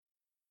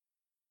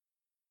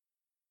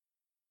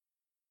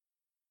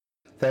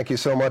Thank you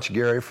so much,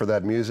 Gary, for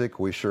that music.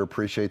 We sure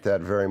appreciate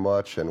that very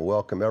much, and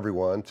welcome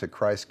everyone to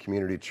Christ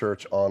Community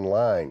Church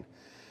Online.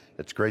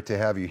 It's great to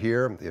have you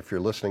here. If you're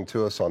listening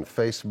to us on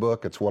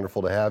Facebook, it's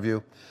wonderful to have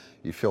you.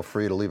 You feel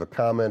free to leave a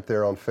comment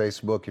there on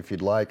Facebook if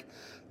you'd like.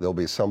 There'll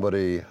be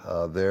somebody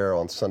there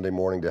on Sunday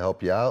morning to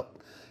help you out,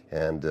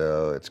 and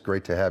it's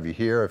great to have you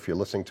here. If you're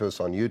listening to us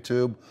on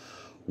YouTube,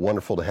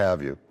 wonderful to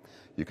have you.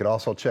 You can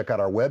also check out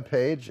our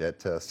webpage at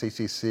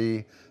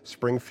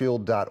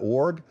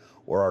cccspringfield.org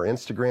or our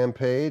Instagram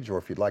page, or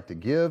if you'd like to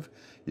give,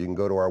 you can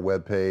go to our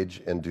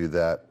webpage and do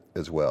that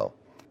as well.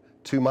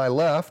 To my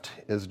left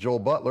is Joel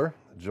Butler.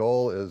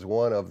 Joel is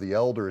one of the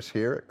elders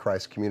here at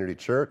Christ Community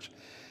Church,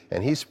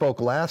 and he spoke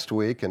last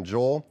week. And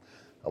Joel,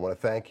 I want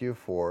to thank you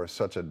for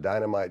such a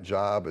dynamite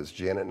job as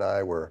Janet and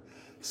I were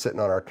sitting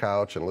on our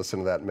couch and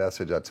listening to that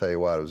message. I tell you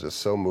what, it was just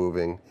so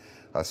moving.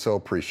 I so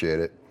appreciate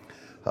it.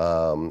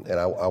 And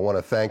I want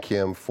to thank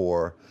him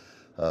for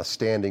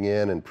standing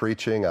in and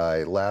preaching.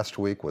 Last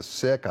week was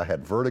sick. I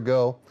had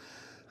vertigo.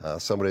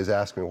 Somebody's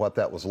asked me what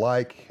that was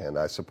like, and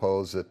I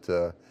suppose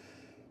that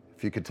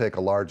if you could take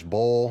a large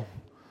bowl,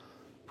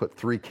 put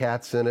 3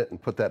 cats in it,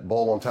 and put that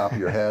bowl on top of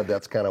your head,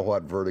 that's kind of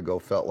what vertigo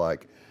felt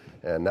like.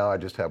 And now I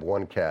just have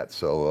 1 cat,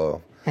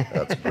 so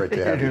that's great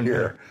to have you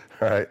here.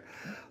 All right.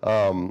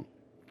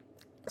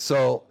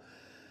 So,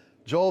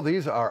 Joel,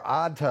 these are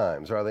odd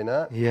times, are they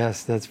not?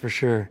 Yes, that's for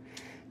sure.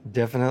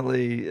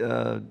 Definitely,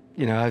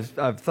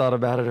 I've thought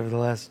about it over the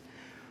last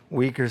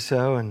week or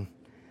so, and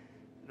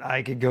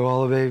I could go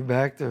all the way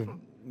back to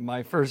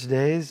my first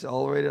days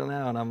all the way till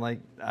now, and I'm like,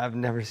 I've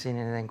never seen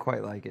anything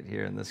quite like it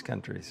here in this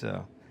country.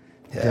 So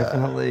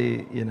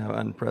definitely,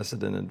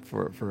 unprecedented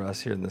for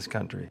us here in this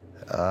country.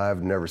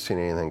 I've never seen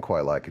anything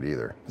quite like it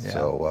either. Yeah.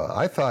 So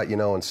I thought,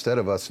 instead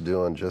of us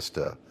doing just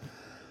a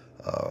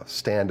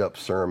stand-up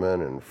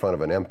sermon in front of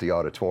an empty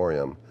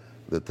auditorium,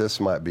 that this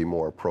might be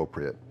more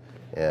appropriate.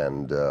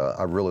 And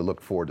I really look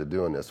forward to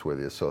doing this with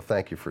you. So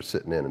thank you for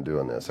sitting in and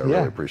doing this. I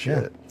really appreciate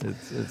it.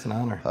 It's an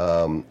honor.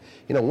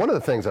 One of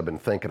the things I've been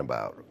thinking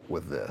about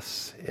with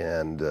this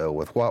and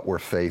with what we're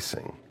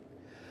facing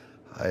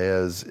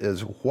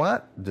is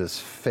what does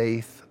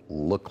faith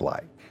look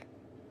like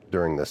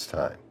during this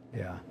time?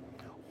 Yeah.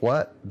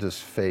 What does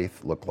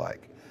faith look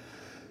like?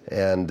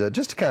 And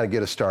just to kind of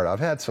get us started, I've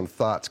had some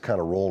thoughts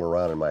kind of rolling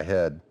around in my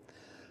head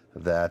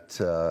that,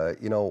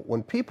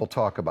 when people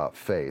talk about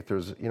faith,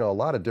 there's, a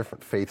lot of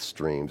different faith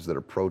streams that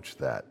approach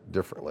that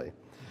differently.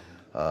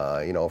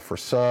 For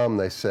some,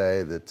 they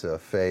say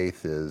that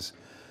faith is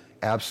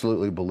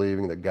absolutely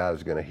believing that God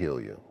is going to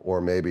heal you.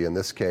 Or maybe in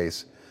this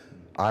case,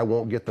 I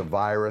won't get the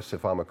virus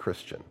if I'm a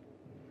Christian.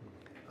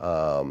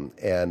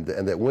 And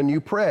that when you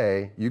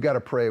pray, you got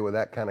to pray with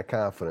that kind of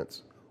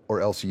confidence,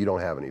 or else you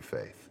don't have any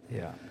faith.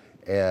 Yeah.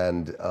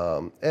 And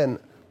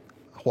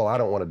while I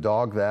don't want to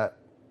dog that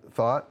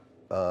thought,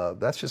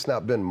 that's just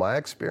not been my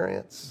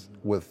experience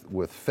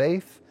with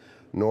faith,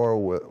 nor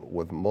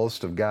with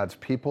most of God's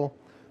people.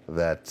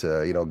 That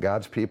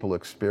God's people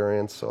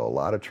experience a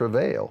lot of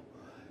travail,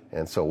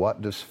 and so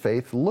what does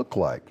faith look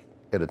like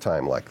at a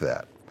time like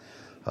that?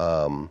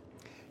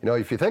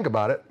 If you think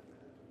about it,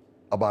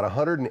 about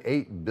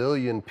 108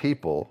 billion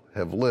people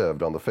have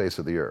lived on the face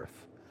of the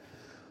earth.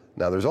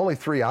 Now, there's only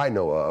 3 I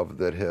know of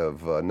that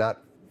have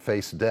not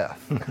faced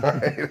death.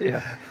 Right?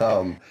 Yeah.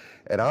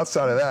 And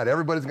outside of that,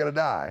 everybody's going to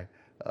die.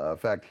 In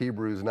fact,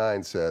 Hebrews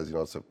 9 says,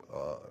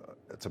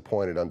 it's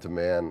appointed unto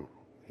man,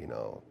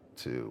 to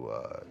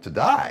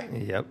die.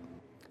 Yep.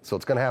 So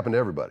it's going to happen to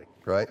everybody,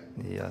 right?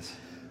 Yes.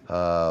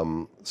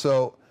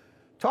 So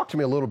talk to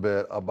me a little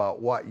bit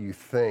about what you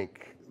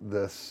think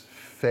this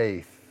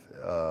faith,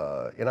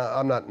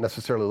 I'm not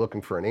necessarily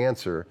looking for an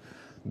answer,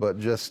 but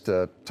just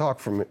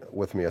talk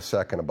with me a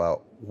second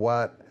about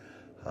why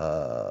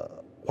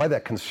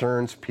that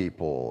concerns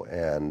people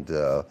and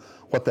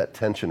what that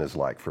tension is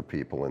like for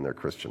people in their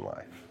Christian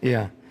life.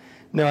 Yeah.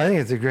 No, I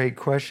think it's a great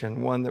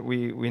question, one that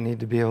we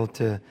need to be able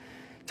to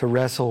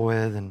wrestle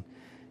with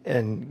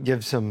and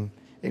give some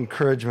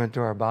encouragement to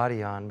our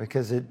body on,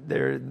 because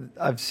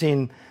I've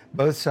seen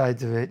both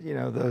sides of it,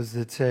 those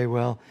that say,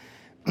 well,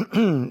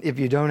 if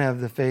you don't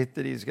have the faith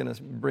that he's going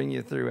to bring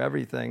you through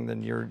everything,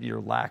 then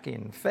you're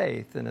lacking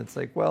faith. And it's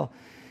like, well,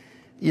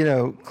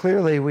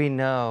 clearly we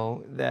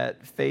know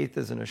that faith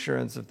is an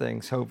assurance of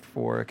things hoped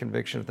for, a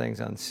conviction of things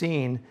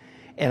unseen.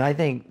 And I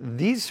think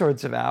these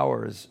sorts of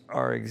hours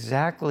are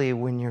exactly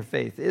when your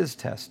faith is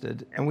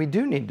tested, and we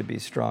do need to be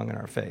strong in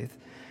our faith.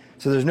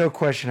 So there's no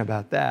question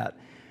about that.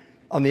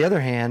 On the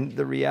other hand,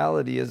 the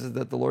reality is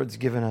that the Lord's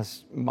given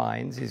us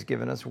minds, He's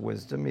given us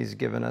wisdom, He's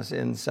given us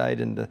insight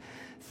into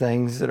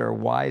things that are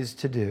wise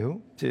to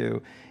do,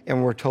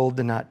 and we're told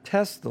to not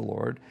test the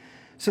Lord.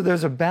 So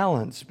there's a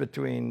balance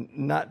between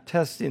not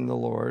testing the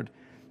Lord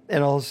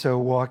and also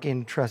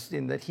walking,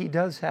 trusting that He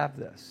does have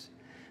this,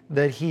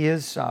 that He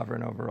is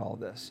sovereign over all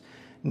this.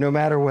 No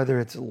matter whether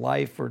it's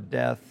life or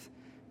death,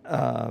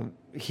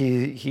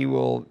 He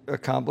will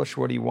accomplish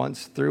what He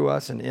wants through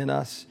us and in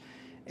us.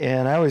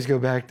 And I always go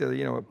back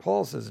to, what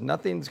Paul says,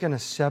 nothing's going to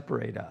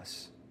separate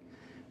us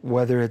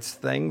whether it's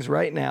things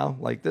right now,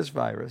 like this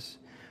virus,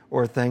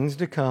 or things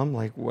to come,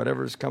 like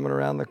whatever's coming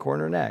around the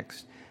corner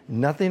next.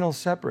 Nothing will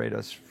separate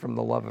us from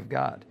the love of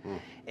God.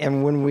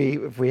 And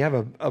if we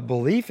have a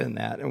belief in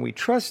that and we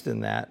trust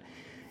in that,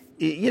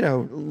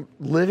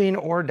 living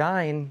or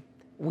dying,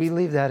 we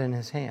leave that in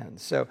his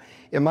hands. So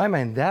in my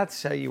mind,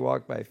 that's how you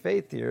walk by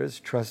faith here, is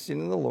trusting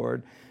in the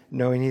Lord,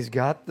 knowing he's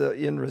got the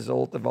end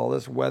result of all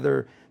this,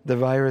 whether the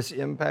virus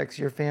impacts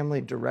your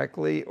family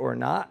directly or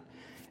not,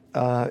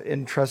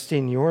 and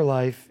trusting your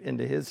life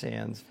into his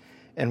hands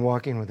and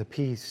walking with a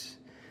peace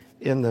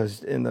in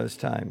those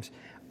times.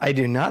 I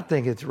do not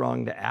think it's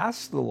wrong to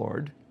ask the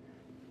Lord,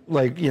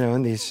 like,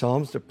 in these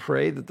Psalms, to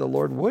pray that the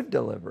Lord would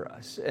deliver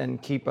us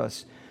and keep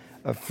us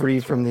free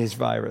from these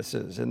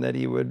viruses, and that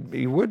he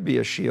would be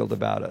a shield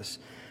about us.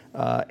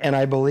 And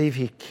I believe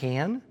he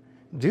can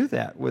do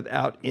that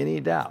without any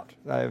doubt.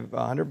 I have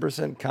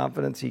 100%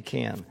 confidence he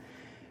can.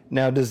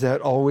 Now, does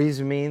that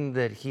always mean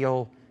that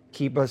he'll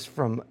keep us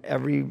from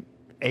every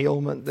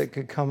ailment that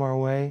could come our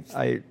way?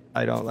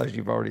 I don't, as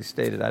you've already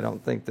stated, I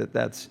don't think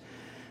that's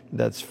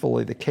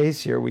fully the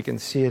case here. We can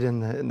see it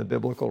in the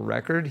biblical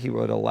record. He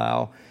would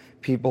allow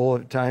people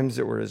at times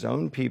that were his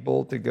own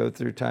people to go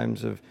through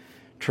times of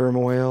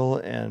turmoil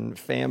and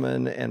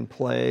famine and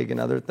plague and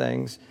other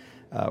things.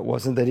 It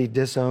wasn't that he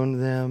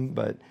disowned them,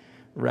 but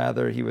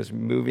rather he was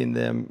moving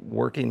them,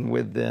 working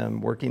with them,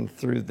 working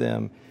through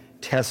them,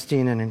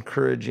 testing and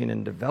encouraging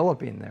and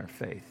developing their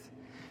faith.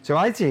 So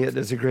I see it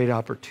as a great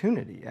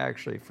opportunity,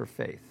 actually, for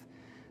faith,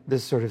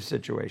 this sort of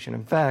situation.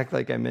 In fact,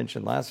 like I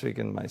mentioned last week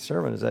in my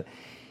sermon, is that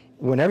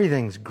when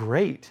everything's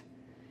great,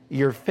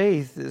 your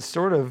faith is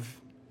sort of,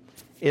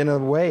 in a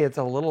way, it's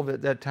a little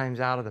bit at times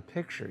out of the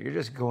picture. You're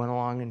just going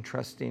along and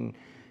trusting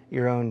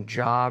your own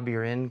job,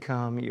 your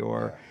income,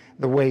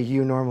 the way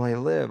you normally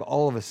live.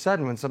 All of a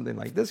sudden, when something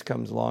like this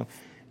comes along,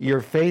 your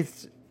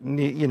faith,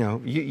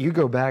 you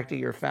go back to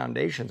your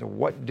foundations of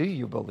what do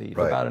you believe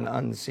about an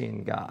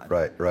unseen God.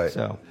 Right.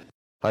 So,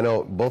 I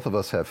know both of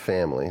us have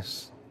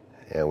families,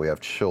 and we have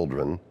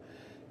children,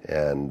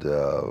 and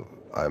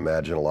I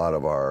imagine a lot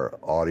of our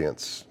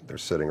audience, they're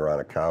sitting around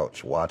a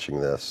couch watching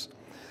this.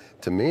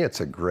 To me, it's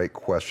a great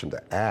question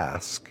to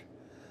ask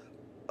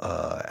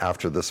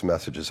after this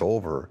message is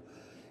over.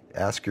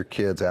 Ask your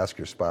kids, ask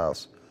your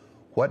spouse,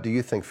 what do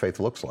you think faith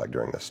looks like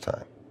during this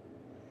time?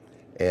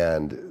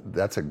 And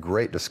that's a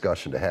great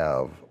discussion to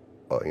have,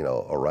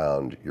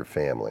 around your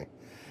family,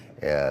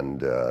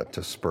 and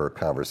to spur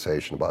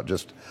conversation about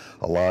just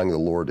allowing the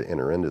Lord to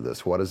enter into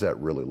this. What does that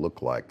really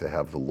look like, to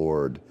have the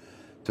Lord,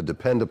 to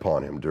depend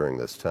upon him during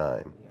this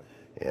time,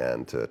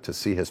 and to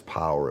see his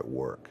power at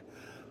work?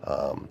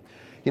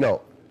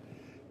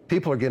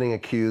 People are getting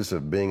accused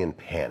of being in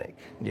panic.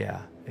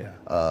 Yeah.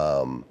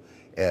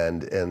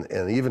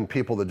 And even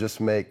people that just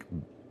make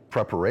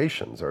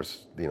preparations are,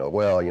 I don't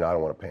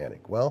want to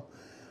panic. Well,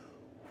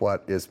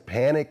 what is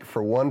panic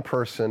for one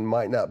person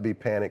might not be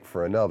panic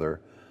for another.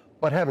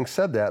 But having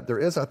said that, there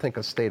is, I think,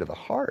 a state of the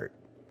heart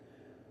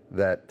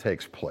that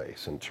takes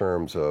place in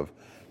terms of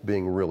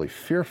being really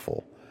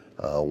fearful.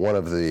 One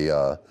of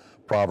the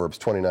Proverbs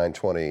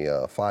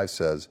 29:25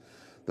 says,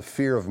 "The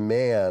fear of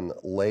man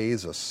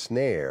lays a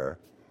snare,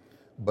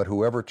 but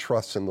whoever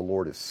trusts in the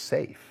Lord is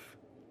safe."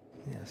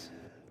 Yes.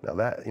 Now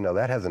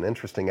that has an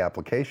interesting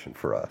application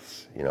for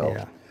us.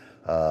 Yeah.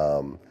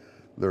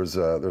 There's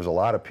a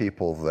lot of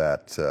people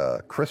that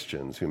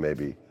Christians who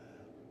maybe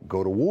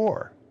go to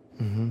war.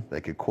 Mm-hmm. They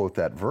could quote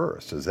that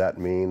verse. Does that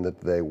mean that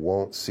they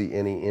won't see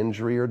any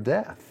injury or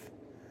death?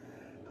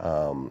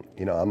 I'm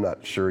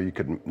not sure you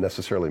could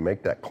necessarily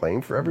make that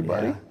claim for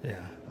everybody. Yeah.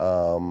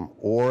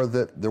 Or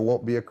that there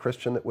won't be a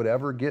Christian that would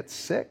ever get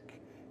sick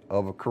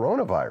of a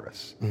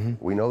coronavirus. Mm-hmm.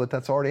 We know that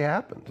that's already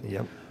happened.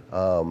 Yep.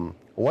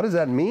 What does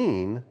that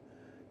mean,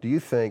 do you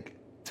think,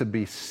 to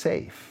be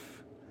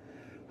safe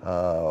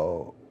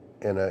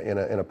in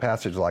a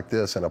passage like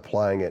this and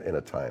applying it in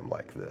a time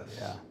like this?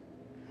 Yeah.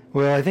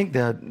 Well, I think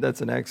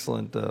that's an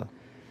excellent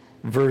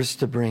verse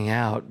to bring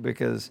out,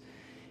 because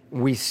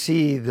we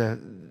see that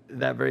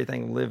very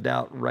thing lived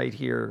out right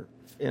here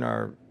in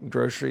our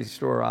grocery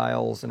store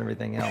aisles and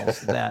everything else.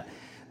 that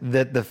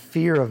the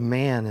fear of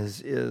man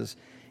is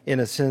in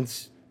a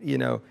sense,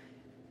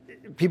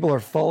 people are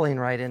falling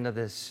right into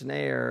this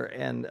snare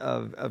and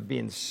of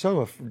being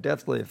so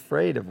deathly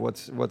afraid of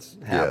what's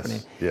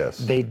happening. Yes.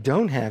 They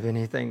don't have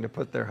anything to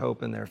put their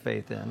hope and their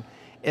faith in,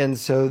 and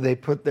so they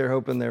put their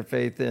hope and their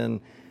faith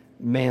in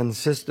man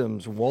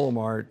systems,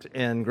 Walmart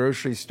and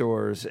grocery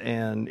stores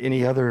and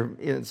any other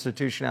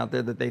institution out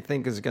there that they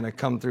think is going to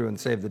come through and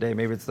save the day.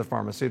 Maybe it's the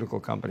pharmaceutical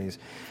companies.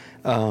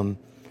 And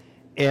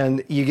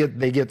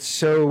they get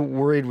so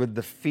worried with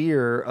the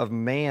fear of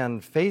man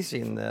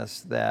facing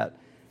this that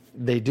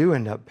they do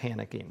end up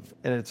panicking.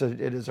 And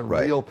it is a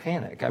real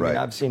panic. I mean,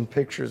 I've seen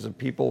pictures of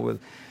people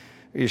with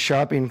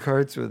shopping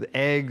carts with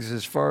eggs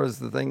as far as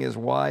the thing is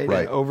wide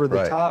and over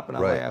the top. And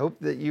I'm like, I hope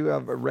that you are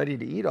ready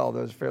to eat all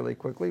those fairly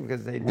quickly,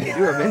 because they do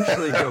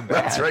eventually go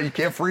bad. That's right. You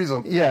can't freeze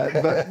them.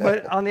 Yeah.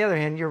 But on the other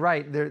hand, you're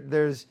right.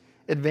 It's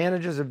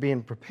advantages of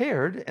being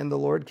prepared, and the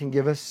Lord can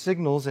give us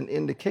signals and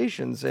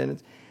indications,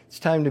 and it's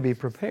time to be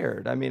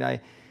prepared. I mean,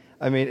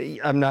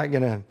 I'm not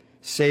going to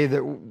say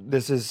that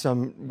this is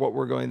what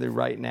we're going through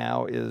right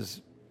now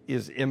is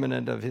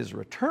imminent of his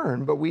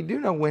return, but we do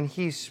know when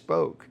he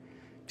spoke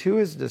to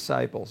his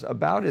disciples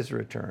about his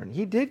return,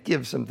 he did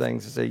give some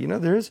things to say,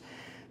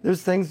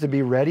 there's things to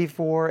be ready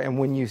for, and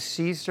when you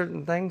see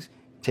certain things,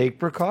 take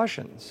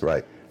precautions.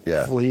 Right.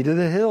 Yeah. Flee to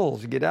the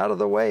hills, get out of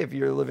the way if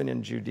you're living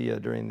in Judea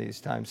during these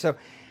times. So,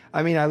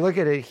 I look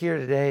at it here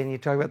today, and you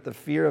talk about the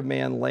fear of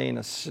man laying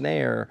a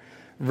snare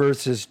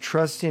versus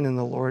trusting in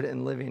the Lord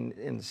and living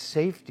in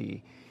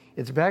safety.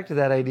 It's back to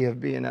that idea of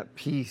being at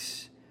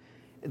peace,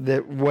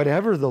 that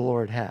whatever the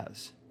Lord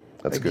has,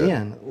 That's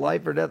again, good.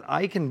 life or death,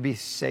 I can be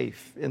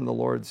safe in the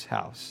Lord's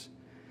house.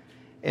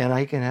 And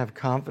I can have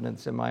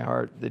confidence in my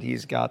heart that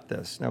he's got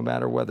this, no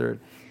matter whether it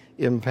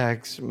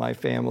impacts my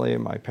family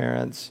and my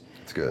parents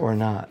or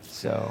not.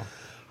 So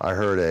I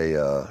heard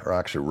or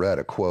actually read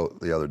a quote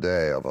the other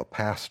day of a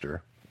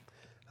pastor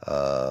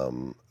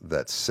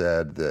that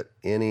said that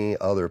any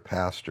other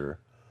pastor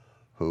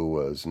who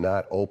was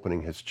not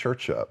opening his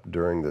church up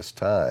during this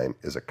time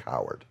is a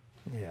coward.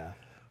 Yeah.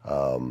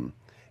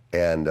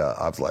 And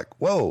I was like,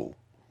 whoa,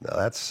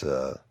 now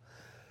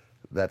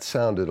that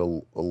sounded a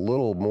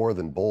little more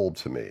than bold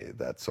to me.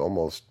 That's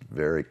almost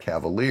very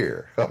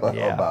cavalier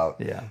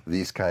about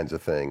these kinds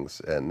of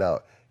things. And now,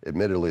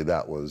 admittedly,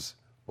 that was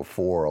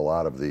before a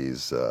lot of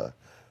these, the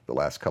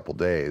last couple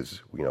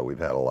days, we've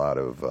had a lot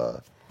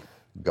of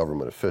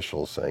government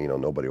officials saying,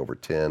 nobody over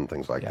 10,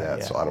 things like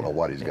that. So I don't know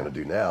what he's going to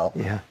do now.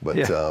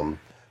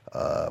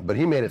 But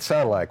he made it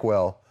sound like,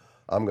 well,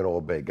 I'm going to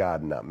obey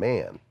God and not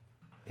man.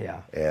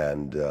 Yeah.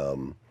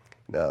 And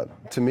now,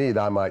 to me,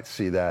 I might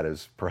see that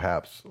as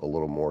perhaps a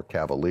little more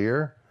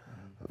cavalier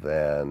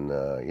than,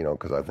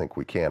 because I think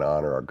we can't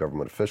honor our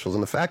government officials.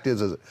 And the fact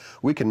is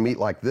we can meet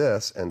like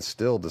this and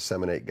still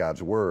disseminate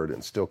God's word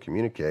and still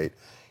communicate.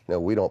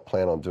 We don't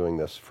plan on doing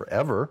this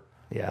forever,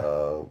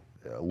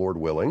 Lord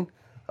willing.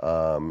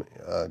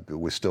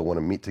 We still want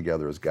to meet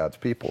together as God's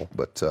people.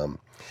 But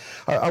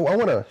I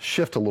want to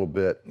shift a little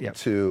bit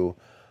to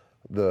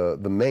the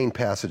main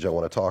passage I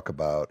want to talk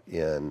about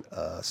in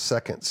 2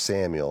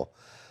 Samuel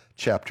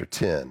chapter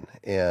 10.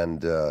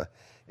 And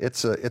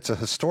it's a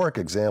historic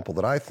example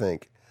that I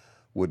think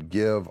would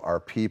give our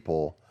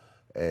people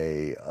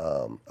a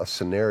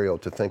scenario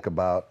to think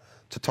about,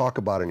 to talk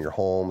about in your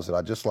homes. And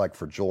I'd just like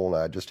for Joel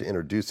and I just to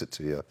introduce it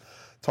to you,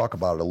 talk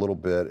about it a little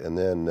bit, and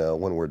then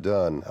when we're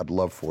done, I'd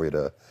love for you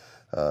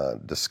to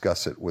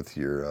discuss it with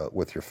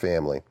your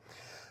family.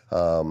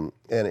 And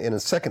in 2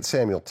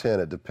 Samuel 10,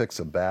 it depicts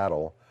a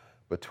battle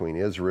between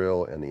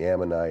Israel and the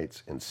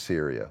Ammonites in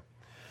Syria.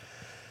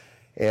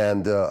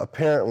 And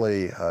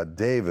apparently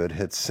David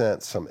had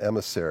sent some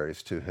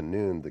emissaries to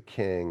Hanun, the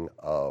king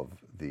of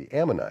the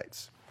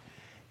Ammonites.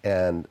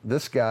 And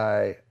this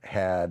guy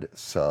had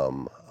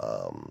some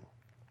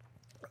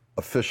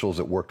officials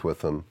that worked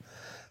with him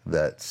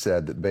that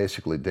said that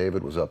basically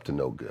David was up to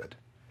no good.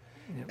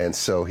 Yep. And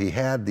so he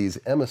had these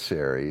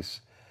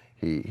emissaries,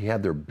 he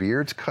had their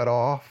beards cut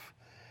off,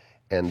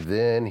 and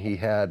then he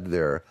had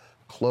their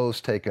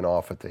clothes taken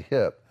off at the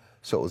hip.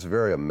 So it was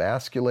very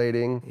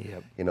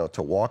emasculating,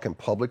 to walk in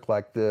public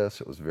like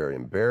this. It was very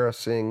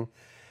embarrassing.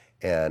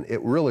 And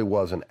it really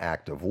was an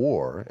act of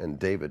war. And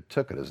David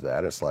took it as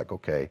that. It's like,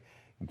 okay,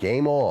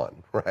 game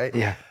on, right?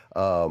 Yeah.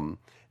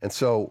 And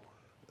so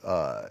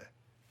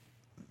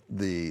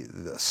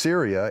the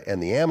Syria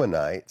and the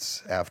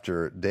Ammonites,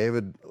 after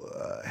David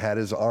had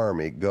his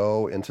army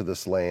go into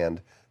this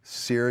land,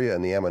 Syria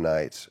and the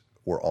Ammonites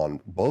were on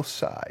both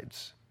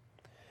sides.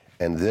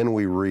 And then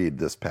we read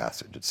this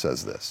passage. It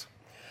says this.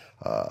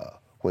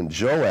 When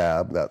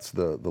Joab, that's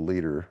the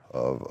leader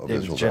of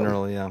Israel,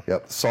 general,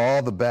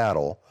 saw the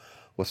battle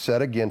was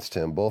set against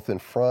him, both in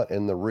front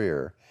and the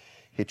rear,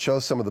 he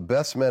chose some of the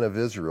best men of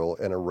Israel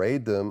and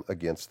arrayed them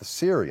against the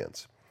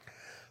Syrians.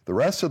 The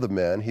rest of the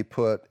men he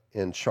put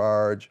in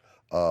charge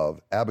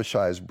of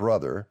Abishai's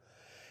brother,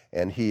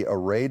 and he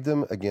arrayed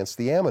them against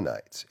the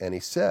Ammonites. And he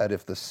said,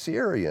 if the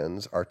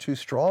Syrians are too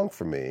strong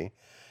for me,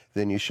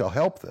 then you shall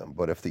help them.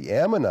 But if the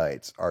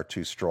Ammonites are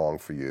too strong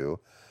for you,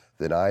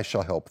 then I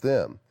shall help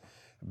them.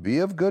 Be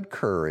of good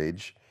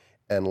courage,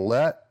 and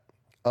let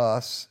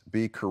us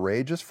be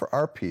courageous for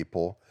our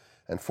people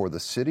and for the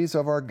cities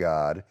of our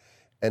God,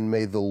 and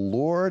may the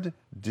Lord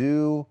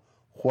do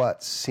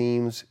what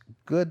seems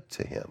good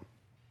to him.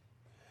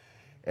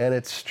 And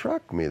it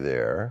struck me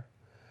there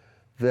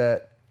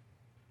that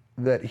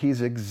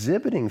he's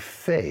exhibiting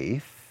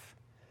faith,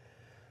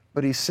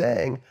 but he's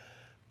saying,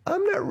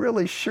 I'm not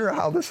really sure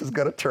how this is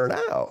going to turn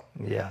out.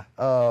 Yeah.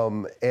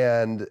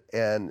 And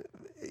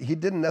he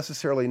didn't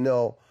necessarily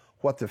know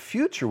what the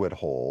future would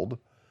hold,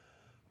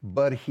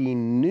 but he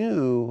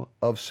knew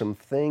of some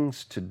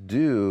things to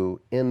do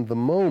in the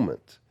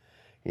moment.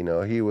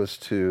 He was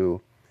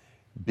to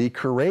be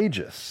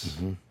courageous.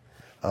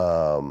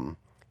 Mm-hmm.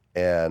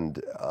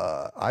 And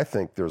I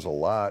think there's a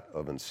lot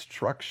of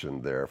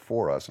instruction there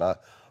for us. And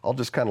I'll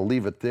just kind of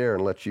leave it there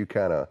and let you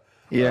kind of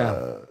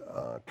Yeah.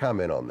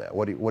 Comment on that.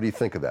 What do you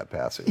think of that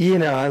passage?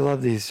 I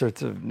love these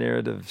sorts of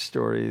narrative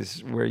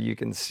stories where you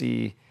can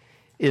see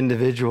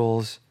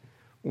individuals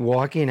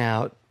walking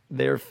out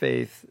their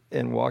faith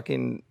and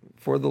walking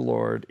for the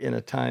Lord in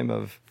a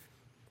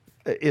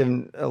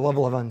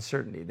level of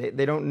uncertainty.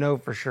 They don't know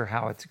for sure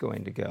how it's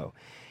going to go.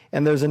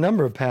 And there's a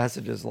number of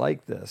passages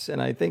like this.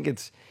 And I think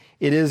it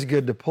is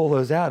good to pull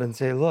those out and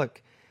say,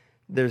 look,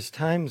 there's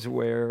times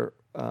where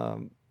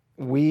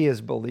we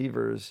as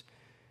believers,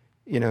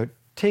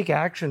 take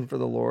action for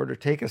the Lord or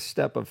take a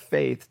step of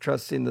faith,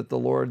 trusting that the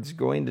Lord's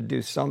going to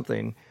do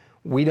something.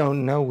 We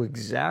don't know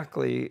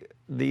exactly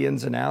the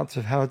ins and outs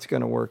of how it's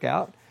going to work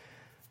out,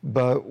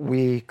 but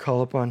we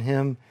call upon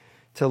Him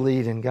to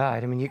lead and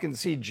guide. I mean, you can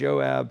see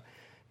Joab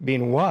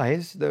being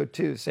wise, though,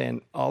 too,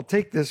 saying, I'll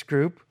take this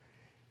group,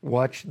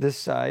 watch this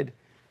side.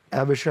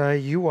 Abishai,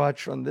 you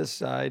watch on this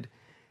side.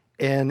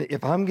 And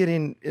if I'm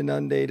getting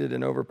inundated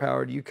and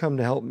overpowered, you come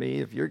to help me.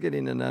 If you're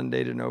getting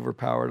inundated and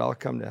overpowered, I'll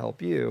come to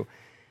help you.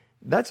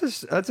 That's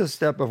a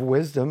step of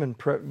wisdom and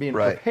being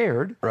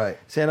prepared. Right.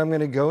 Saying, I'm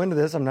going to go into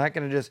this. I'm not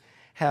going to just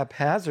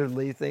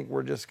haphazardly think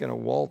we're just going to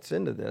waltz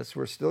into this.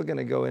 We're still going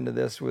to go into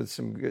this with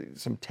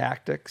some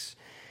tactics.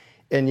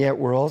 And yet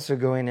we're also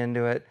going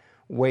into it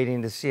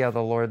waiting to see how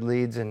the Lord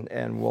leads,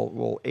 and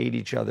we'll aid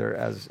each other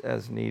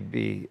as need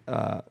be,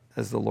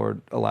 as the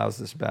Lord allows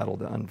this battle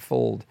to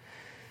unfold.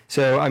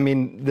 So, I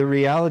mean, the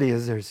reality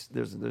is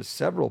there's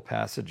several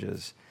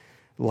passages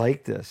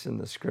like this in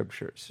the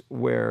Scriptures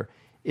where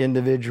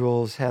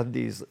individuals have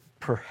these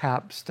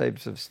perhaps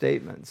types of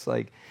statements.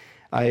 Like,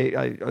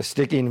 I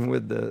sticking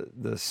with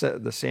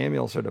the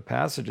Samuel sort of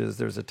passages.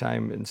 There's a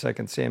time in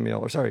 1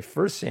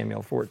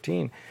 Samuel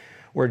 14,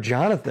 where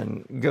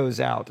Jonathan goes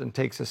out and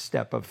takes a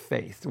step of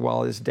faith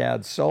while his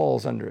dad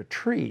Saul's under a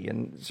tree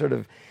and sort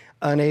of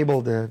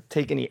unable to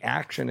take any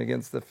action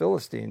against the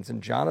Philistines.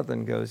 And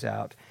Jonathan goes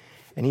out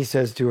and he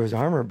says to his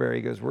armor bearer,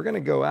 he goes, we're going to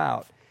go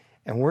out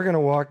and we're going to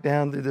walk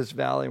down through this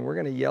valley and we're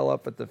going to yell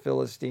up at the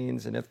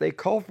Philistines. And if they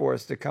call for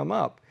us to come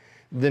up,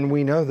 then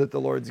we know that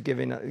the Lord's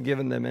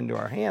given them into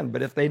our hand.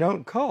 But if they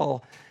don't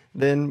call,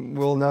 then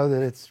we'll know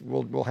that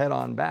we'll head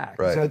on back.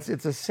 Right. So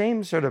it's the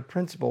same sort of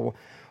principle.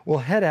 We'll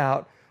head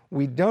out.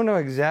 We don't know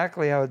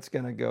exactly how it's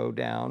going to go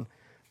down,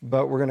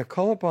 but we're going to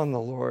call upon the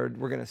Lord.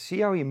 We're going to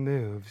see how He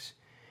moves,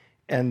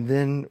 and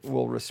then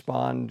we'll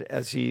respond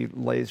as He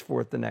lays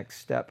forth the next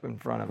step in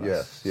front of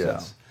us.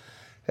 Yes. So.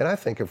 And I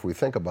think if we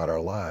think about our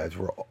lives,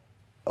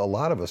 a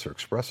lot of us are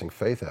expressing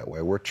faith that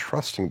way. We're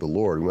trusting the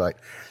Lord. We might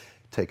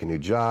take a new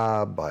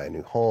job, buy a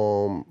new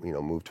home,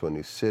 move to a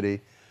new city.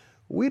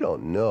 We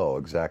don't know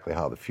exactly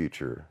how the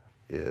future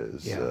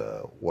is,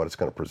 what it's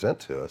going to present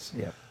to us.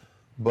 Yeah.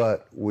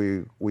 But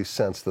we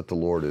sense that the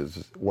Lord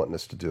is wanting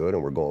us to do it,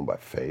 and we're going by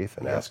faith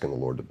and asking the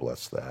Lord to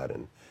bless that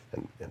and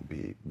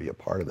be a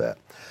part of that.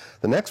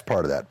 The next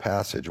part of that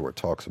passage where it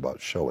talks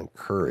about showing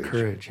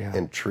courage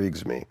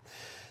intrigues me,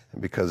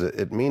 because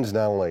it means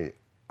not only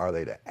are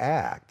they to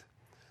act,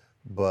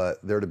 but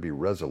they're to be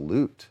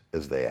resolute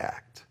as they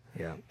act.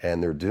 Yeah.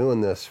 And they're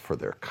doing this for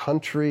their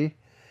country,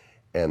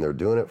 and they're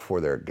doing it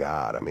for their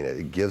God. I mean,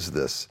 it gives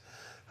this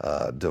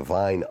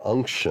divine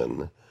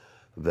unction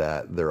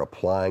that they're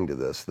applying to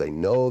this. They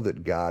know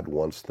that God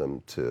wants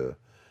them to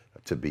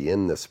be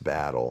in this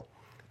battle.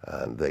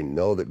 They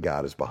know that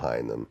God is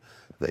behind them.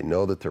 They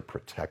know that they're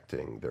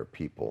protecting their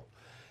people.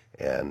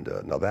 And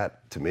now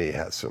that, to me,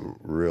 has some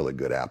really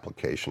good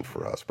application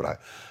for us. But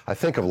I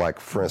think of, like,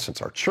 for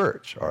instance, our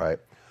church, all right?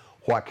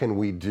 What can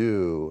we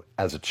do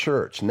as a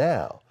church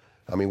now?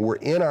 I mean, we're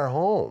in our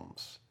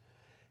homes.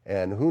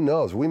 And who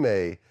knows, we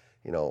may,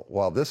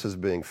 while this is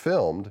being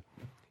filmed,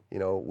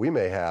 we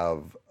may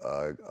have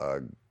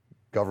a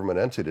government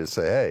entity to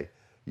say, hey,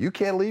 you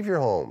can't leave your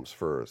homes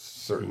for a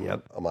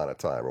certain amount of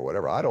time or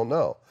whatever. I don't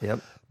know.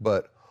 Yep.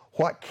 But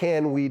what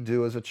can we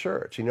do as a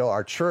church?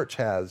 Our church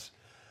has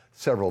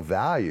several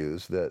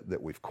values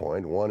that we've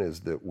coined. One is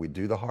that we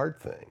do the hard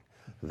thing,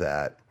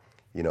 that,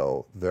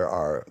 there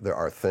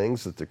are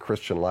things that the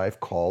Christian life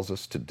calls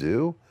us to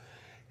do.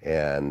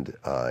 And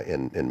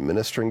in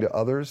ministering to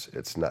others,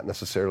 it's not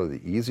necessarily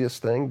the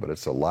easiest thing, but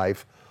it's a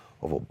life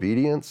of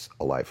obedience,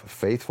 a life of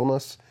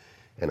faithfulness.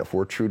 And if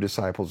we're true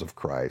disciples of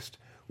Christ,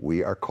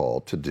 we are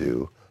called to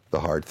do the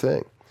hard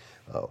thing.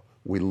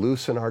 We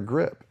loosen our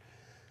grip.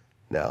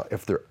 Now,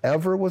 if there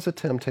ever was a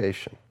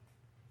temptation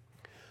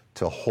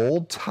to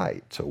hold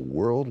tight to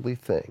worldly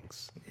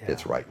things,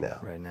 it's right now.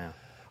 Right now.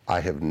 I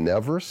have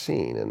never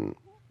seen in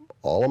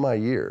all of my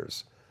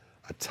years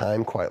a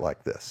time quite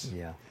like this.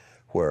 Yeah.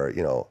 Where,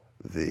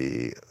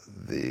 the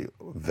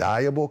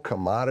valuable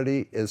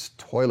commodity is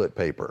toilet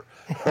paper,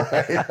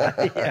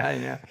 right? Yeah, I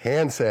know.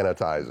 Hand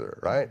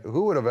sanitizer, right?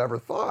 Who would have ever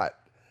thought,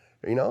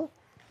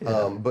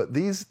 But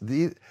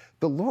the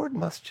Lord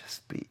must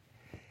just be,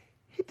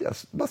 He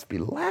just must be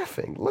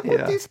laughing. Look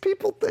what these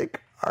people think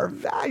are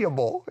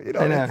valuable.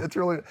 It's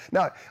really,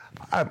 now,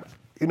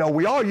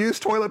 we all use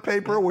toilet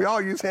paper, we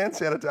all use hand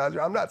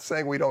sanitizer. I'm not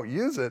saying we don't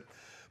use it,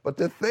 But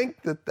to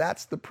think that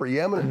that's the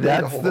preeminent thing to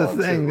That's hold the on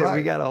to, thing that we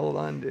right. got to hold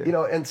on to. You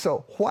know, and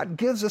so what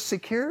gives us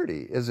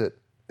security? Is it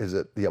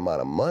the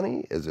amount of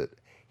money? Is it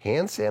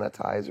hand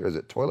sanitizer? Is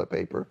it toilet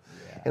paper?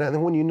 Yeah. And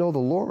then when you know the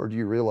Lord,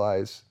 you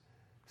realize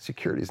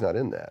security is not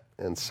in that.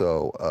 And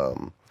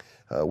so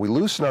we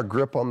loosen our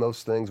grip on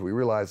those things. We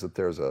realize that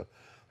there's an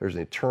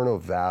eternal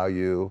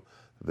value.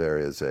 There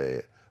is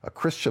a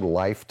Christian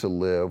life to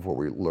live where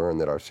we learn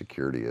that our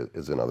security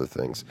is in other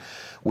things.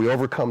 We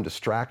overcome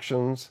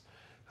distractions.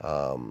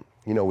 You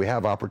know, we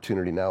have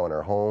opportunity now in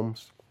our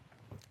homes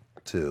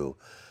to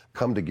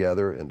come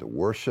together and to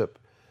worship,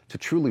 to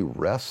truly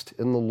rest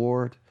in the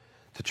Lord,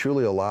 to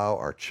truly allow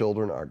our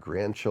children, our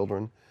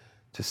grandchildren,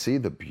 to see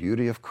the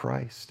beauty of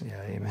Christ.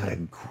 Yeah, amen. What a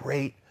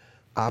great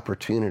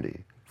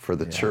opportunity for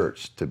the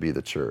church to be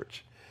the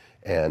church,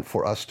 and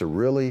for us to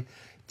really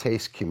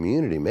taste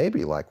community,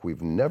 maybe like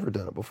we've never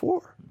done it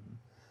before.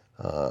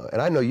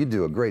 And I know you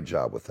do a great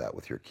job with that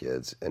with your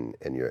kids and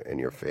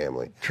your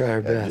family. Try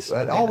our best.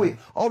 And all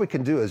we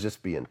can do is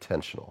just be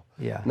intentional.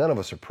 Yeah. None of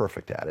us are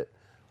perfect at it,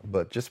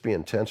 but just be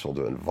intentional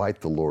to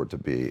invite the Lord to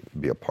be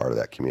a part of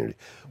that community.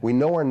 We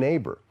know our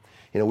neighbor.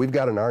 You know, we've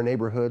got in our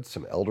neighborhood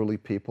some elderly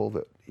people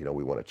that, you know,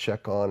 we want to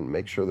check on and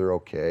make sure they're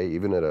okay,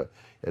 even at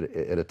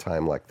a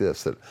time like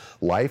this. That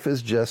life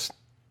is just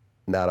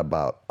not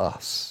about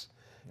us.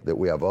 That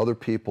we have other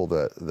people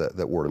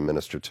that we're to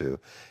minister to.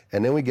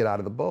 And then we get out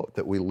of the boat,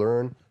 that we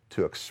learn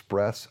to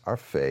express our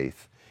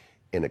faith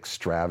in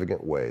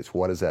extravagant ways.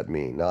 What does that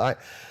mean? Now,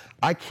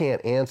 I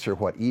can't answer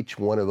what each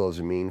one of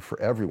those mean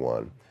for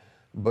everyone,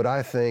 but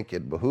I think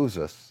it behooves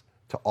us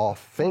to all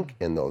think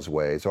in those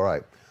ways. All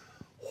right,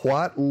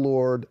 what,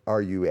 Lord,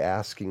 are you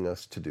asking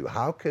us to do?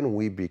 How can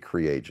we be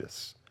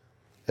courageous?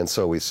 And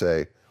so we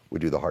say, we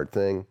do the hard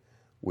thing,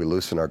 we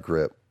loosen our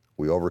grip,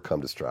 we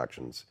overcome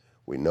distractions,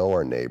 we know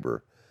our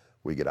neighbor,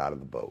 we get out of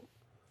the boat.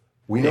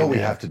 We know we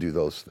have to do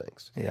those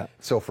things. Yeah.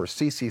 So for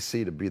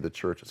CCC to be the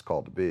church it's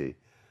called to be,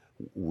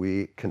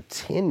 we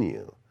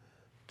continue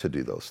to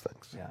do those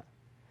things. Yeah.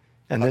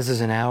 And this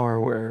is an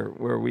hour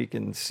where we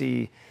can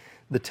see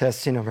the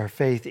testing of our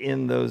faith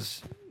in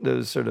those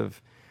sort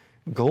of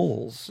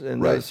goals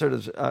and Right. those sort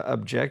of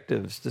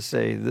objectives, to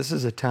say this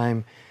is a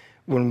time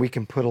when we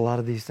can put a lot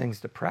of these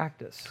things to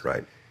practice.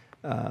 Right.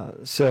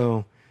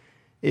 So,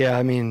 yeah,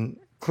 I mean,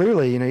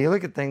 clearly, you know, you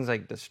look at things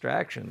like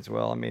distractions.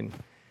 Well, I mean,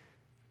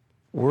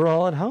 we're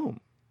all at home.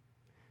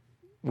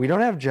 We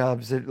don't have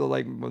jobs that,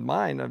 like with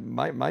mine,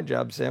 my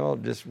job, say, well,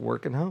 just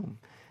work at home.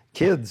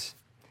 Kids,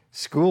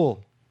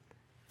 school.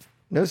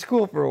 No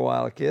school for a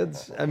while,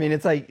 kids. I mean,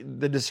 it's like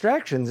the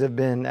distractions have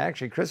been,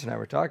 actually, Chris and I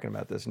were talking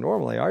about this.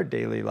 Normally, our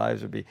daily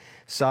lives would be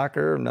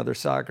soccer, another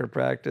soccer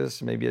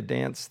practice, maybe a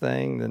dance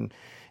thing, then,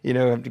 you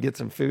know, have to get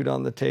some food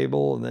on the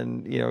table, and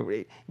then, you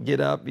know, get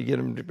up, you get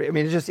them. I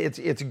mean,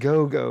 it's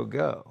go, go,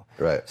 go.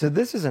 Right. So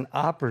this is an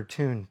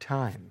opportune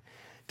time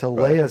to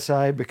lay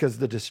aside, because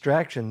the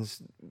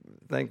distractions,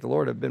 thank the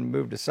Lord, have been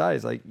moved aside.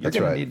 It's like, you're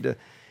going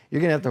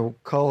to have to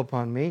call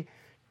upon me,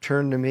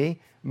 turn to me,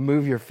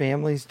 move your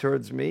families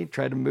towards me,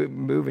 try to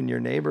move in your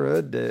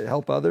neighborhood to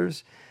help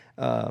others,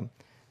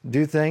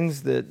 do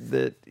things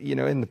that, you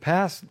know, in the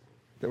past,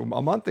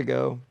 a month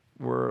ago,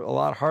 were a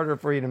lot harder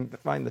for you to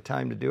find the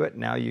time to do it.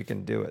 Now you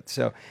can do it.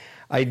 So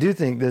I do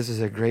think this is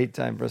a great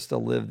time for us to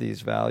live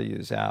these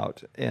values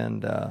out.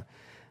 And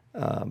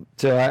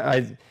so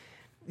I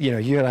you know,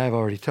 you and I have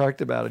already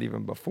talked about it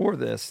even before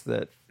this,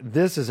 that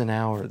this is an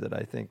hour that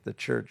I think the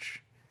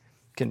church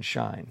can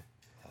shine.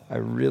 I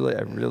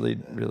really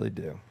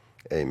do.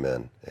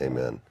 Amen.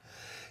 Amen.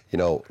 You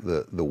know,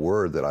 the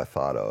word that I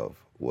thought of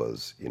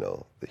was, you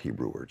know, the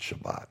Hebrew word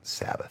Shabbat,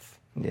 Sabbath.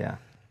 Yeah.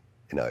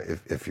 You know,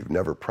 if you've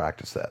never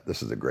practiced that,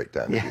 this is a great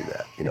time to do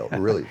that. You know,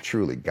 really,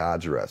 truly,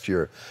 God's rest.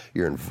 You're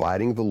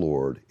inviting the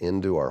Lord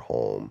into our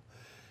home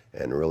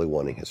and really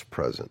wanting His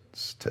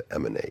presence to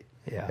emanate,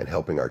 and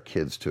helping our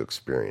kids to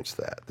experience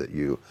that. That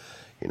you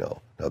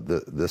know, now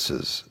this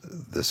is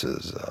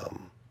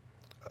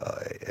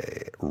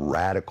a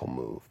radical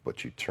move,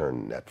 but you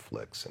turn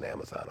Netflix and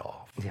Amazon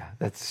off. Yeah,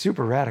 that's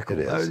super radical.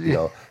 It is.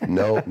 You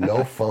know,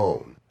 no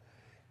phone.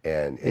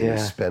 And you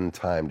spend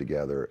time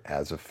together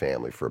as a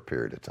family for a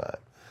period of time.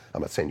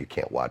 I'm not saying you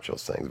can't watch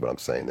those things, but I'm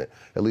saying that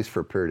at least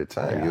for a period of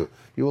time,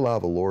 you allow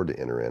the Lord to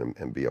enter in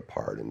and be a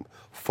part and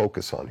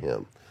focus on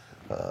Him.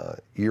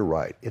 You're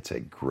right. It's a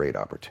great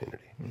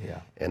opportunity.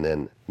 Yeah. And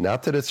then,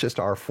 not that it's just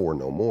our four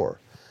no more.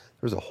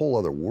 There's a whole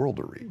other world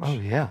to reach. Oh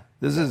yeah,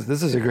 this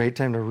is a great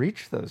time to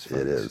reach those folks.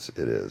 It is.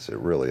 It is. It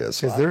really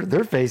is. Because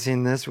they're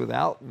facing this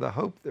without the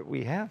hope that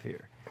we have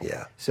here.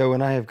 Yeah. So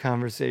when I have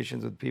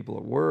conversations with people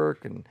at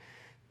work and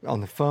on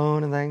the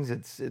phone and things,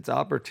 it's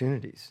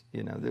opportunities.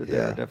 You know, there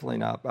are definitely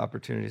not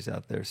opportunities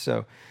out there.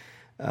 So,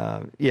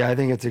 I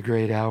think it's a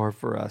great hour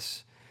for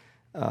us.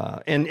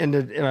 And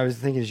I was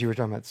thinking, as you were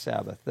talking about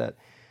Sabbath, that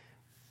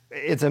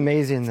it's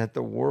amazing that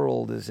the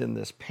world is in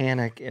this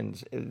panic,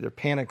 and they're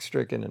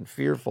panic-stricken and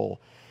fearful.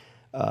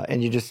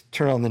 And you just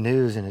turn on the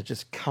news, and it's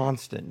just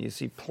constant. You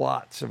see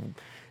plots of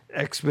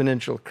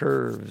exponential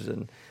curves,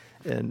 and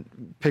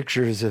and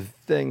pictures of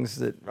things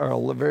that are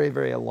very,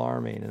 very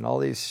alarming, and all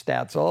these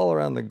stats all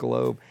around the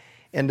globe.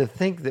 And to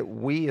think that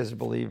we as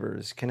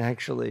believers can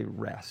actually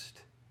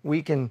rest.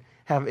 We can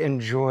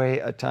enjoy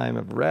a time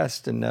of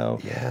rest and know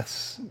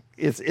Yes.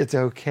 it's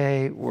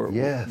okay.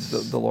 Yes.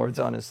 The Lord's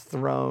on his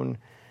throne.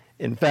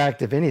 In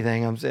fact, if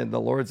anything, I'm saying the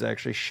Lord's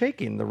actually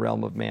shaking the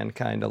realm of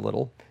mankind a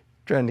little,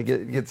 trying to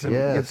get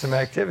some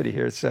activity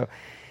here. So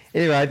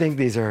anyway, I think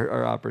these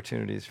are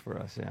opportunities for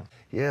us, yeah.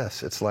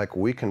 Yes, it's like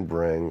we can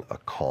bring a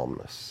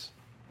calmness,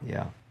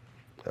 Yeah.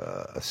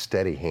 a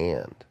steady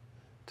hand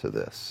to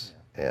this.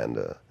 Yeah. And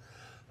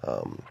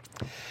I'm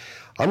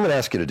going to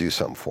ask you to do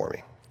something for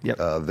me.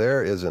 Yep.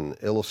 There is an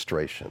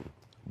illustration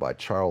by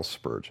Charles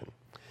Spurgeon.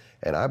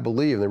 And I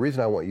believe, and the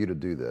reason I want you to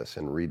do this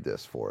and read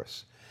this for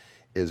us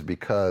is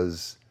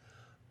because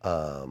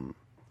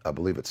I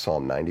believe it's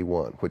Psalm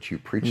 91, which you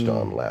preached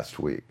on last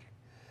week.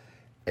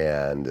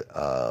 And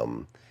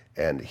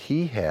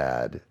he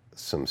had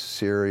some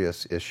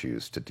serious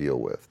issues to deal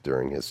with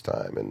during his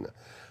time, and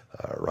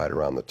right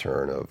around the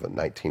turn of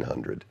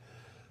 1900.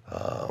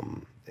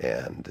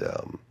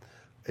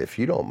 If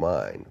you don't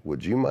mind,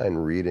 would you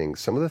mind reading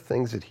some of the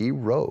things that he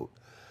wrote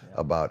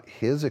about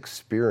his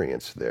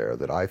experience there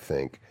that I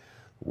think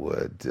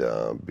would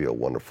be a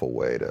wonderful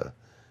way to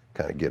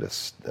kind of get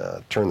us,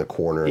 turn the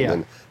corner,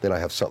 and then I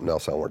have something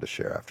else I wanted to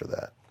share after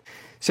that.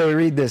 So we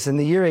read this. In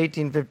the year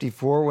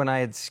 1854, when I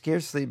had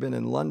scarcely been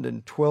in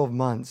London 12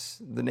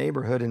 months, the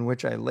neighborhood in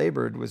which I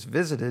labored was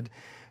visited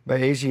by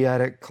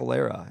Asiatic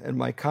cholera, and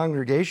my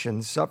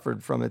congregation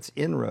suffered from its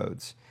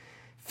inroads.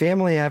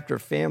 Family after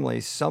family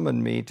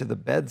summoned me to the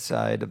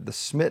bedside of the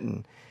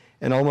smitten,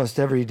 and almost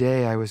every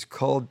day I was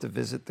called to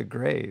visit the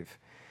grave.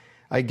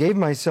 I gave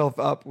myself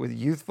up with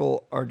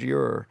youthful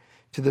ardor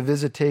to the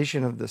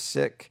visitation of the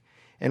sick,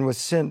 and was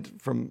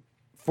sent for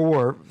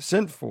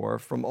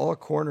from all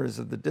corners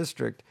of the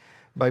district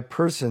by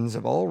persons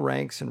of all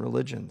ranks and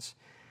religions.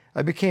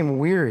 I became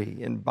weary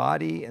in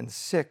body and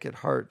sick at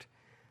heart.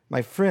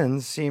 My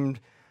friends seemed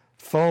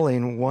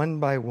falling one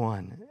by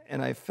one,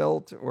 and I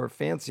felt or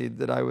fancied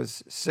that I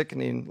was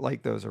sickening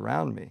like those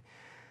around me.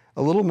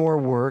 A little more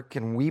work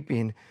and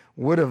weeping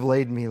would have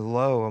laid me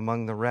low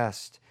among the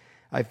rest.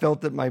 I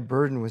felt that my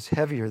burden was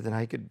heavier than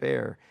I could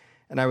bear,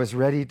 and I was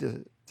ready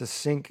to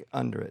sink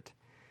under it.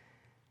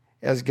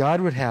 As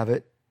God would have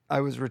it,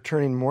 I was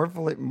returning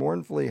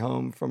mournfully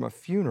home from a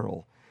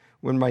funeral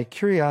when my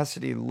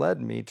curiosity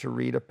led me to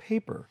read a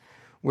paper,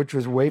 which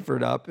was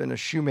wafered up in a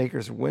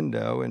shoemaker's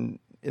window in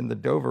the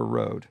Dover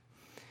Road.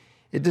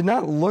 It did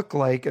not look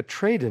like a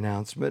trade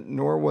announcement,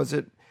 nor was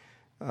it,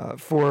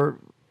 for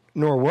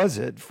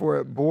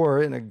it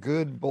bore in a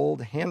good,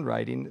 bold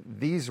handwriting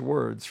these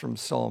words from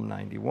Psalm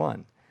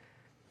 91.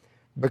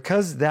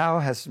 Because thou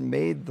hast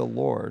made the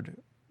Lord,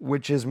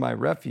 which is my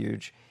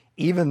refuge,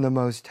 even the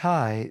Most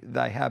High,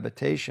 thy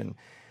habitation,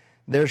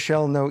 there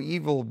shall no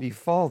evil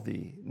befall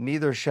thee,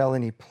 neither shall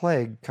any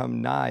plague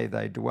come nigh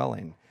thy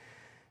dwelling.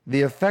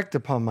 The effect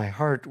upon my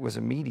heart was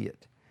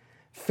immediate.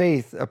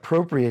 Faith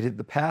appropriated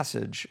the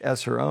passage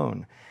as her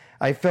own.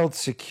 I felt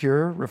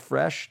secure,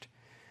 refreshed,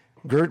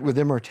 girt with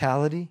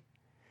immortality.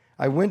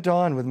 I went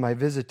on with my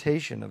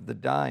visitation of the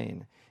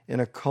dying in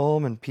a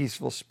calm and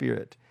peaceful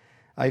spirit.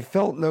 I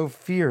felt no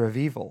fear of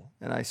evil,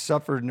 and I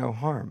suffered no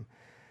harm.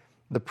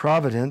 The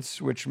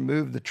providence which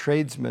moved the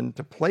tradesman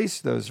to place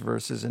those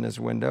verses in his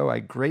window, I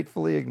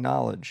gratefully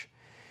acknowledge.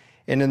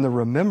 And in the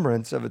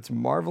remembrance of its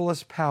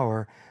marvelous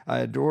power, I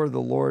adore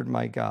the Lord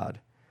my God.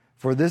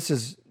 For this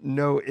is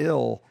no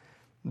ill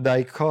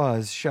thy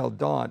cause shall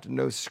daunt,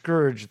 no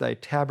scourge thy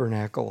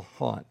tabernacle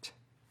haunt.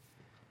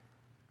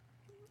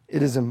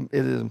 It is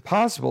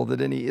impossible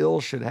that any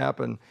ill should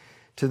happen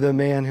to the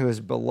man who is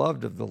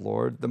beloved of the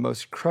Lord. The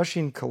most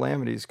crushing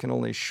calamities can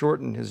only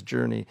shorten his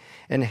journey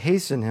and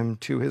hasten him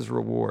to his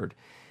reward.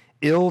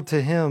 Ill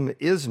to him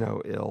is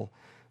no ill,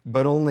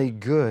 but only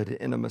good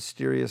in a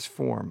mysterious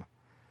form.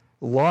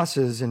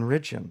 Losses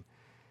enrich him.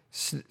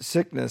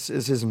 Sickness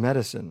is his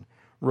medicine.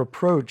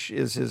 Reproach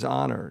is his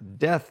honor.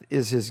 Death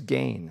is his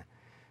gain.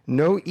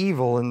 No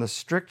evil in the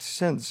strict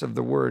sense of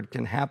the word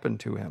can happen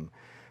to him,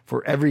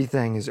 for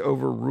everything is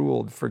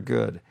overruled for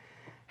good.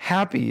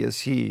 Happy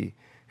is he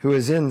who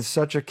is in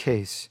such a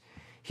case.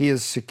 He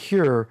is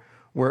secure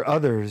where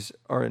others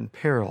are in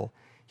peril.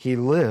 He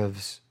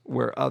lives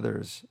where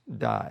others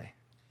die.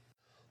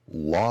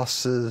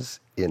 Losses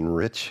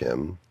enrich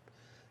him.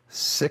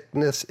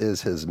 Sickness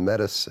is his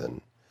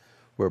medicine.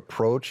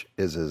 Reproach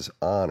is his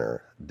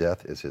honor.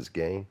 Death is his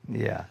gain.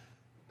 Yeah.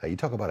 Now, you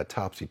talk about a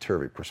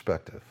topsy-turvy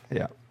perspective.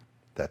 Yeah.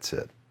 That's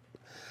it.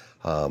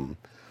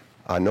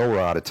 I know we're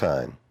out of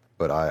time,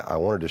 but I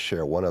wanted to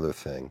share one other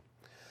thing,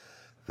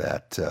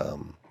 that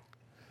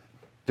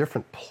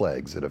different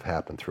plagues that have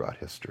happened throughout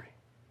history,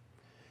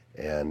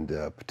 and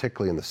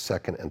particularly in the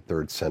 2nd and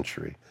 3rd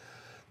century,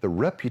 the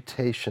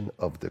reputation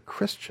of the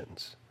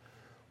Christians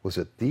was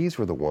that these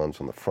were the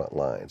ones on the front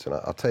lines. And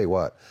I'll tell you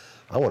what,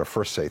 I want to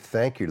first say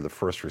thank you to the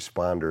first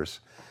responders.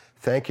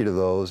 Thank you to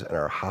those in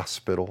our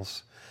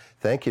hospitals.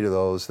 Thank you to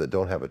those that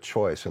don't have a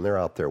choice, and they're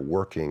out there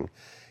working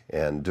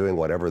and doing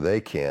whatever they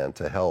can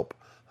to help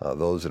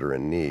those that are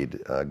in need.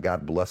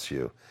 God bless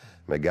you.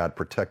 May God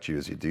protect you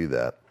as you do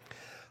that.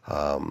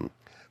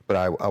 But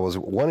I was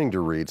wanting to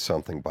read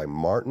something by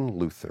Martin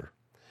Luther.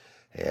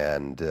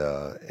 And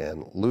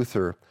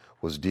Luther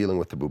was dealing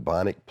with the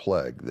bubonic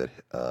plague that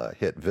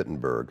hit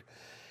Wittenberg.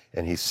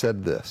 And he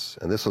said this,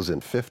 and this was in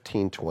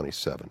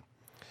 1527.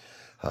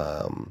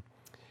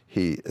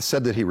 He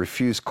said that he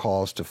refused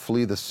cause to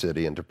flee the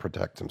city and to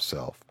protect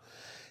himself,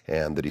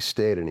 and that he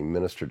stayed and he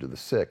ministered to the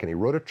sick. And he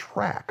wrote a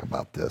tract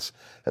about this,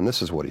 and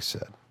this is what he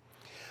said.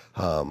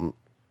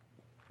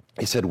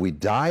 He said, "We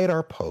die at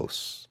our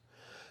posts.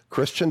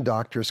 Christian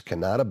doctors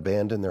cannot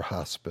abandon their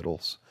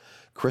hospitals.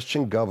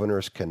 Christian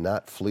governors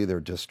cannot flee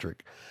their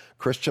district.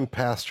 Christian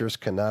pastors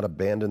cannot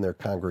abandon their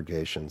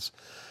congregations.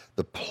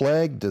 The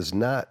plague does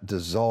not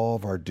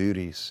dissolve our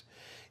duties.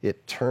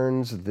 It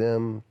turns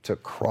them to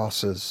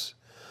crosses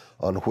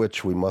on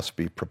which we must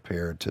be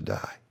prepared to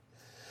die."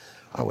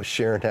 I was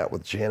sharing that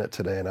with Janet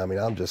today, and I mean,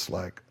 I'm just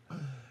like,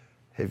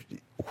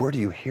 where do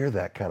you hear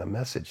that kind of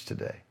message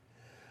today?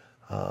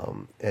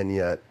 And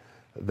yet,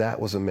 that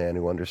was a man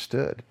who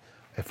understood.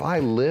 If I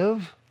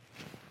live,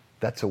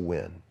 that's a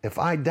win. If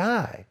I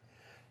die,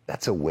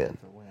 that's a win.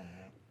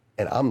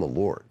 And I'm the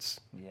Lord's.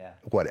 Yeah.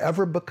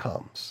 Whatever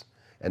becomes.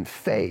 And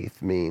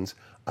faith means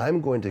I'm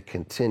going to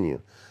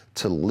continue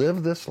to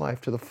live this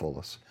life to the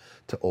fullest,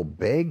 to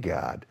obey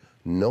God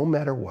no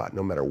matter what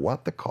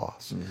the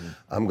cost. Mm-hmm.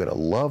 I'm going to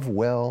love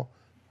well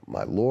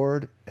my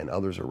Lord and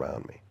others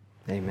around me.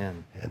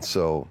 Amen. And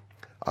so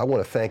I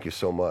want to thank you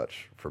so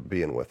much for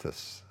being with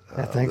us.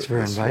 Thanks for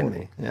inviting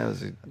me. Yeah,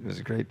 it was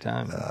a great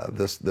time.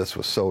 This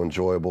was so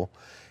enjoyable.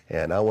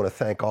 And I want to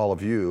thank all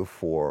of you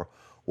for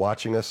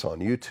watching us on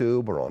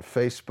YouTube or on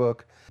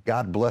Facebook.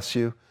 God bless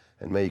you,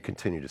 and may you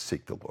continue to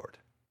seek the Lord.